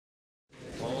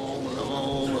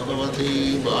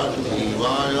Bhagavate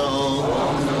Vasudevaya.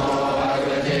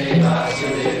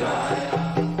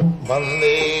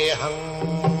 Vandeham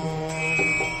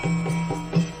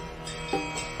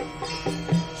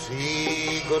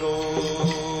Sri Guru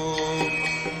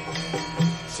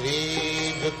Sri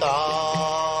Juta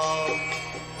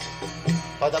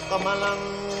Padakamalam.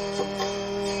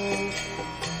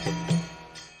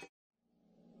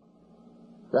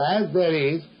 So as there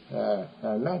is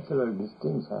a natural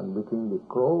distinction between the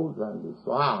crows and the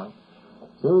swan,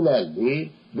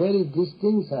 similarly there is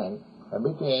distinction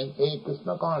between a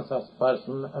Krishna conscious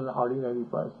person and an ordinary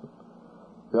person.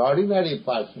 The ordinary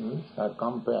persons are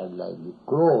compared like the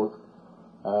crows,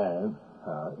 and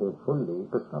a fully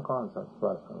Krishna conscious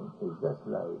person is just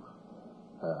like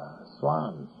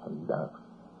swans and ducks.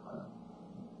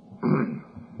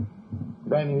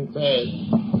 Then he says,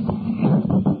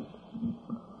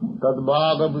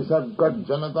 Tadbhaga visargat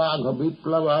janatagha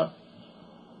viplava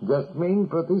jasmin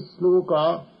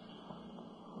pratisloka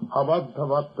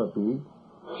abadhavatapi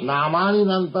namani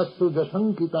nantastu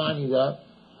jasankitani ja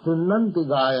sunnanti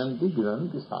gayanti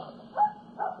giranti sadha.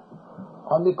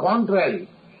 On the contrary,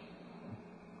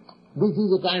 this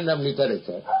is a kind of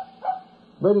literature,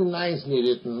 very nicely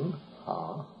written,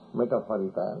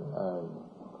 metaphorical,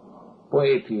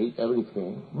 poetic,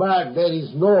 everything, but there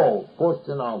is no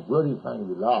question of glorifying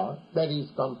the Lord. That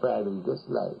is compared with just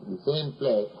like the same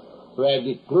place where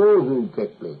the crows will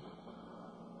take place.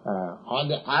 On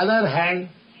the other hand,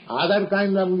 other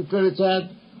kind of literature,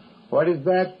 what is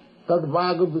that?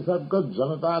 Tadbhaga visargat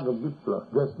janataga vipla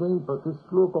jasmin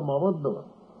pratislokam avaddava.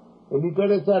 A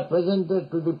literature presented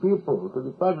to the people, to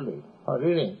the public, for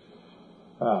reading,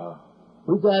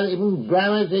 which are even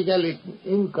grammatically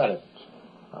incorrect.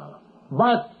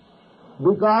 But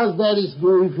because there is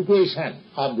glorification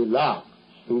of the Lord,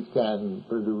 it can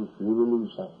produce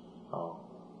revolution.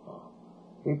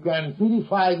 It can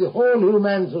purify the whole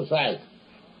human society.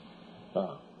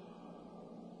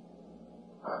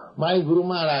 My Guru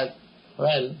Maharaj,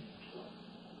 well,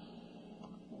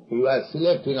 he was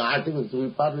selecting articles to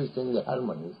be published in the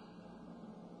Harmonies.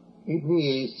 If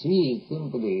we see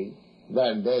simply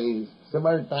that there is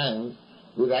several times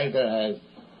the writer has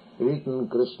written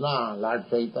Krishna, Lord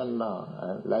Chaitanya,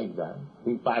 like that,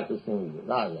 he passes in the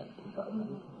Lord.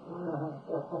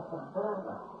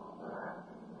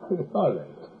 All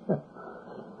right.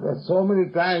 There are so many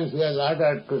times he has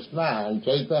uttered Krishna and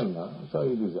Chaitanya, so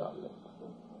it is all right.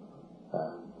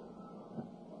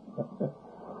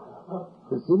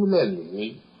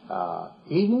 Similarly,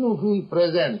 even if we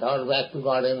present our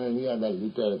Bhakti-God in any other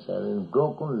literature in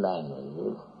broken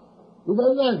languages, it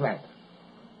does not matter.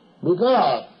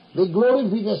 Because the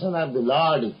glorification of the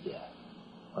Lord is there.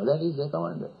 That is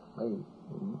recommended by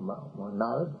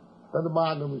Narad.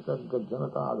 Tadbhaga visargat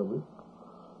janata agavi.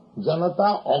 Janata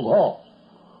agha.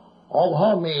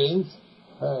 Agha means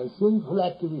sinful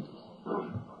activities.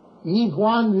 If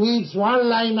one reads one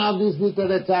line of this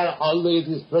literature, although it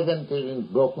is presented in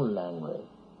broken language,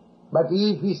 but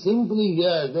if he simply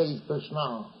hears there is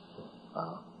Krishna,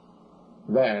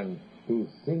 then his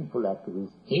sinful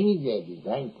activities immediately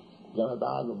vanish.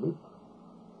 Janataga vipla.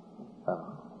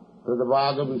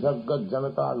 Tadbhaga visargat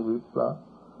janataga vipla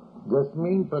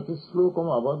jasmin pratislokam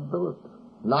abaddavat.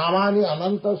 Namani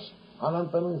anantas.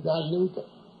 Ananta means unlimited.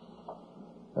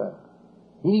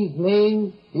 His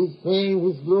name, his fame,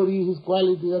 his glory, his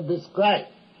quality are described.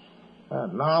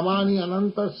 Namani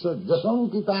anantas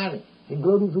jasankitani. The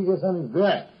glorification is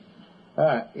there.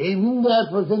 Even they are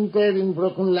presented in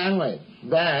broken language,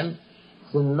 then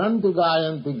Sunnanti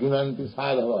gayanti ginanti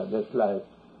sadhava, just like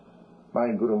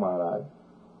my Guru Maharaj,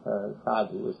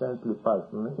 sadhu, a saintly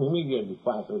person, immediately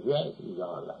passes, yes, it is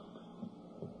all right.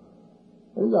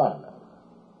 It is all right.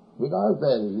 Because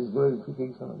there is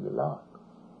glorification of the Lord.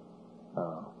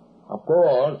 Of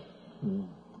course,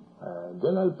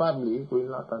 general public will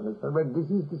not understand, but this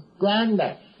is the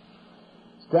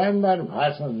standard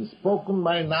version spoken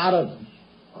by Narada.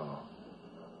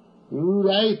 You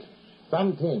write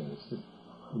something.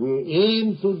 The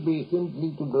aim should be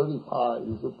simply to glorify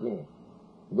the Supreme.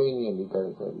 Being a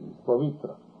literature is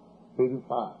pavitra,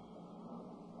 purified.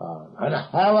 And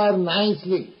however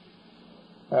nicely,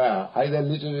 either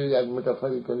literally or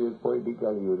metaphorically or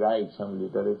poetically, you write some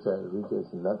literature which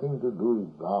has nothing to do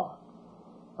with God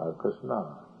or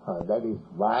Krishna, that is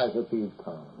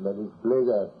Vajapita, that is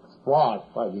pleasure spot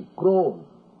for the crows.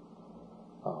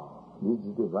 This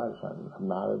is the version of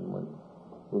Narad Muni.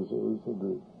 We should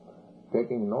be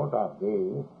taking note of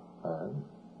this. And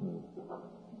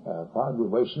for the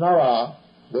Vaishnava,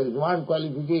 there is one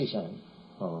qualification,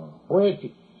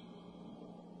 poetic.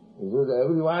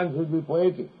 Everyone should be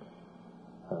poetic.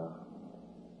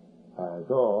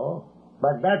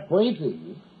 But that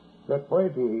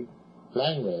poetic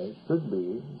language should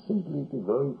be simply to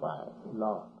glorify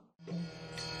Lord.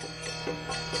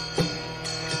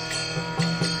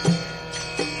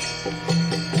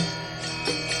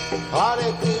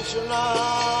 Hare Krishna,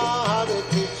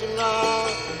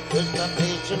 Krishna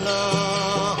Krishna,